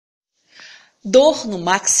Dor no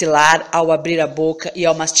maxilar ao abrir a boca e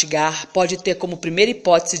ao mastigar pode ter como primeira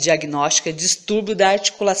hipótese diagnóstica distúrbio da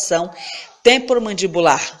articulação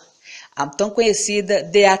temporomandibular, a tão conhecida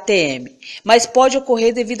DATM, mas pode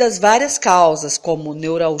ocorrer devido às várias causas, como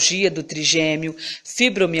neuralgia do trigêmeo,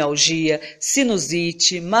 fibromialgia,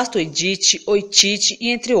 sinusite, mastoidite, oitite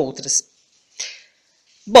e entre outras.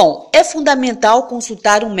 Bom, é fundamental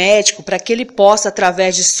consultar um médico para que ele possa,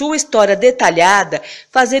 através de sua história detalhada,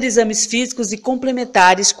 fazer exames físicos e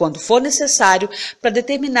complementares quando for necessário para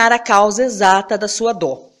determinar a causa exata da sua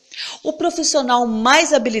dor. O profissional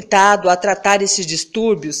mais habilitado a tratar esses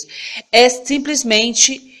distúrbios é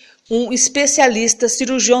simplesmente um especialista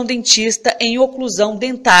cirurgião dentista em oclusão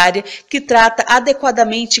dentária que trata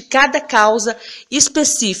adequadamente cada causa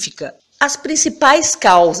específica. As principais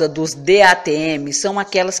causas dos DATM são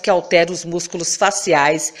aquelas que alteram os músculos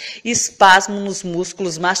faciais, espasmo nos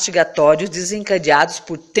músculos mastigatórios desencadeados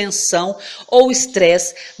por tensão ou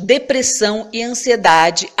estresse, depressão e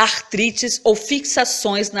ansiedade, artrites ou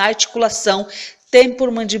fixações na articulação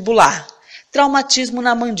temporomandibular, traumatismo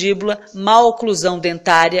na mandíbula, má oclusão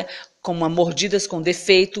dentária, como mordidas com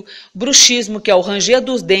defeito, bruxismo, que é o ranger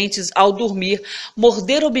dos dentes ao dormir,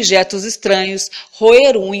 morder objetos estranhos,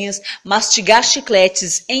 roer unhas, mastigar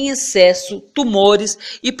chicletes em excesso, tumores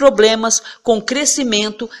e problemas com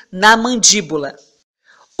crescimento na mandíbula.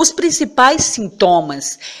 Os principais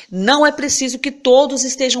sintomas, não é preciso que todos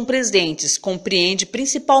estejam presentes, compreende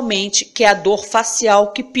principalmente que é a dor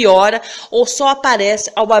facial que piora ou só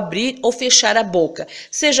aparece ao abrir ou fechar a boca,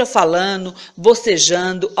 seja falando,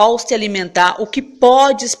 bocejando, ao se alimentar, o que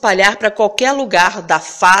pode espalhar para qualquer lugar da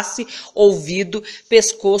face, ouvido,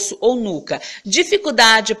 pescoço ou nuca.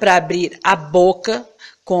 Dificuldade para abrir a boca,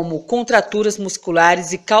 como contraturas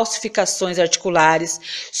musculares e calcificações articulares,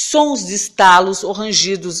 sons de estalos ou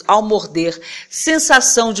rangidos ao morder,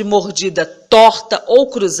 sensação de mordida torta ou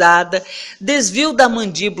cruzada, desvio da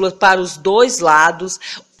mandíbula para os dois lados,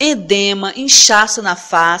 edema, inchaço na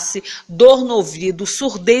face, dor no ouvido,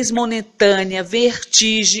 surdez momentânea,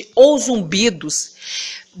 vertigem ou zumbidos,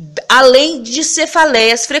 além de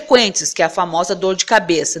cefaleias frequentes, que é a famosa dor de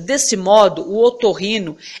cabeça. Desse modo, o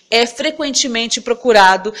otorrino é frequentemente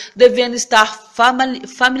procurado, devendo estar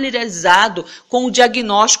familiarizado com o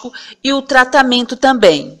diagnóstico e o tratamento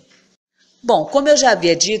também. Bom, como eu já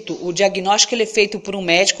havia dito, o diagnóstico ele é feito por um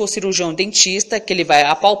médico ou cirurgião dentista, que ele vai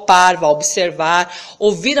apalpar, vai observar,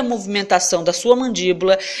 ouvir a movimentação da sua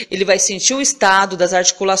mandíbula, ele vai sentir o estado das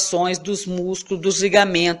articulações, dos músculos, dos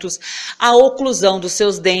ligamentos, a oclusão dos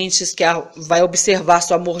seus dentes, que vai observar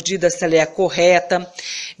sua mordida se ela é correta,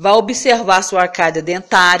 vai observar sua arcádia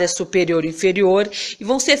dentária, superior e inferior, e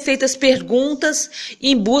vão ser feitas perguntas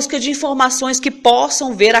em busca de informações que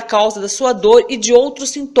possam ver a causa da sua dor e de outros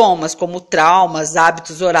sintomas, como traumas,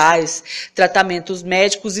 hábitos orais, tratamentos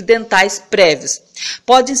médicos e dentais prévios.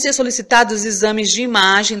 Podem ser solicitados exames de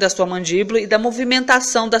imagem da sua mandíbula e da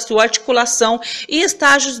movimentação da sua articulação em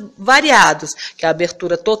estágios variados, que é a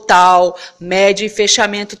abertura total, média e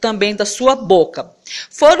fechamento também da sua boca.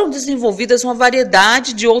 Foram desenvolvidas uma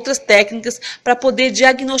variedade de outras técnicas para poder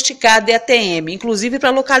diagnosticar a DATM, inclusive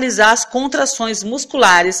para localizar as contrações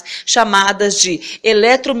musculares, chamadas de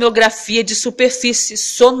eletromiografia de superfície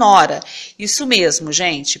sonora. Isso mesmo,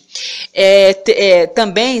 gente.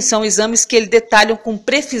 Também são exames que ele detalham com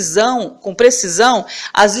precisão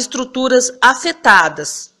as estruturas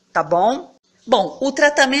afetadas, tá bom? Bom, o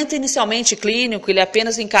tratamento inicialmente clínico, ele é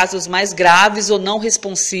apenas em casos mais graves ou não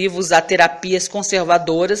responsivos a terapias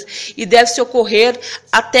conservadoras e deve-se ocorrer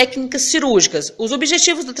a técnicas cirúrgicas. Os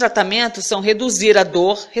objetivos do tratamento são reduzir a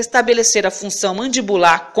dor, restabelecer a função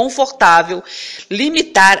mandibular confortável,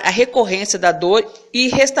 limitar a recorrência da dor e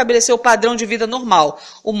restabelecer o padrão de vida normal,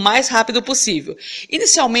 o mais rápido possível.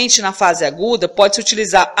 Inicialmente, na fase aguda, pode-se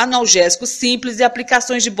utilizar analgésicos simples e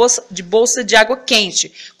aplicações de bolsa de água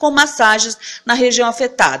quente, com massagens na região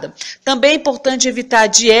afetada. Também é importante evitar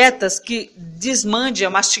dietas que desmandem a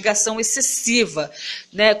mastigação excessiva,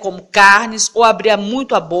 né, como carnes, ou abrir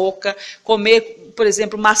muito a boca, comer, por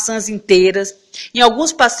exemplo, maçãs inteiras. Em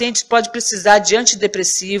alguns pacientes pode precisar de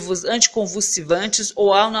antidepressivos, anticonvulsivantes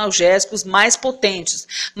ou analgésicos mais potentes,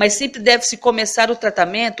 mas sempre deve-se começar o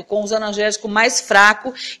tratamento com os analgésicos mais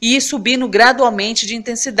fracos e ir subindo gradualmente de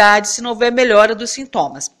intensidade se não houver melhora dos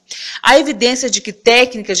sintomas. Há evidência de que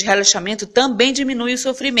técnicas de relaxamento também diminuem o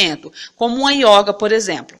sofrimento, como a yoga, por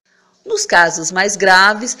exemplo. Nos casos mais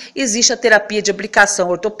graves, existe a terapia de aplicação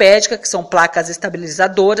ortopédica, que são placas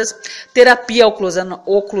estabilizadoras, terapia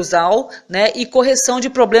oclusal, né, e correção de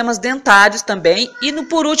problemas dentários também, e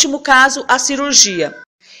por último caso, a cirurgia.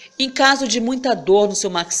 Em caso de muita dor no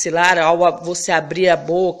seu maxilar, ao você abrir a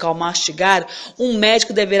boca, ao mastigar, um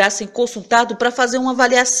médico deverá ser consultado para fazer uma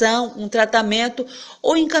avaliação, um tratamento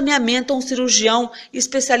ou encaminhamento a um cirurgião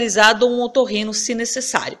especializado ou um otorrino, se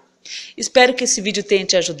necessário. Espero que esse vídeo tenha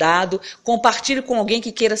te ajudado. Compartilhe com alguém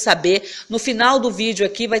que queira saber. No final do vídeo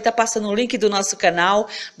aqui vai estar passando o link do nosso canal,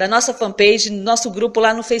 da nossa fanpage, do nosso grupo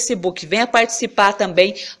lá no Facebook. Venha participar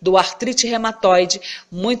também do artrite reumatoide,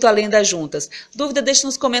 muito além das juntas. Dúvida, deixe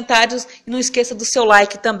nos comentários e não esqueça do seu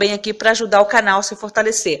like também aqui para ajudar o canal a se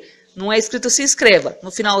fortalecer. Não é inscrito, se inscreva.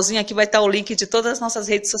 No finalzinho aqui vai estar o link de todas as nossas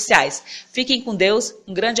redes sociais. Fiquem com Deus,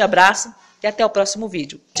 um grande abraço e até o próximo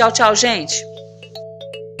vídeo. Tchau, tchau, gente!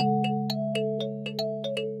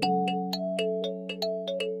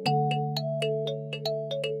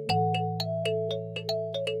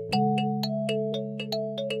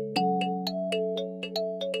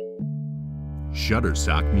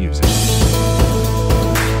 Shutterstock Music.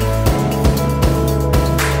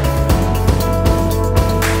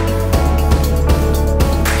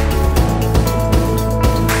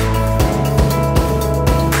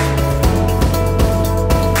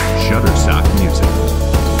 Shutterstock Music.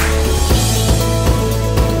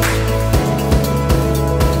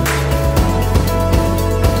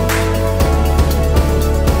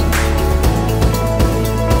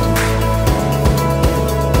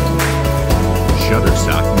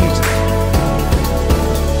 Shutterstock Music.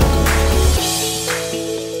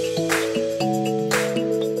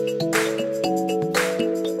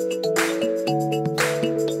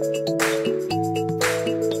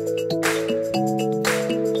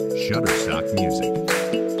 Shutterstock Music.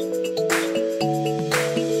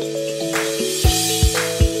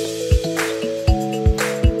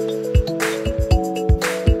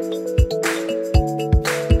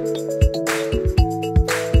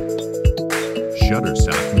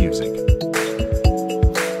 Shutterstock Music.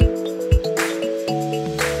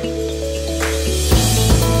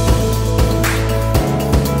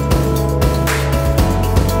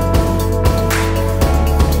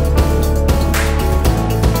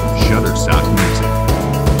 Shutterstock Music.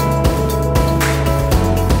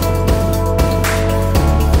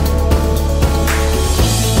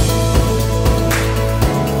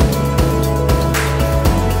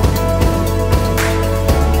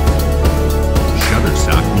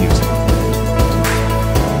 Shutterstock Music.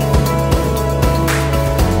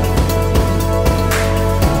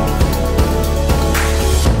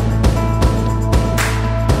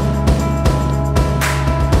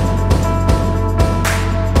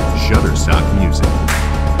 Shutterstock Music.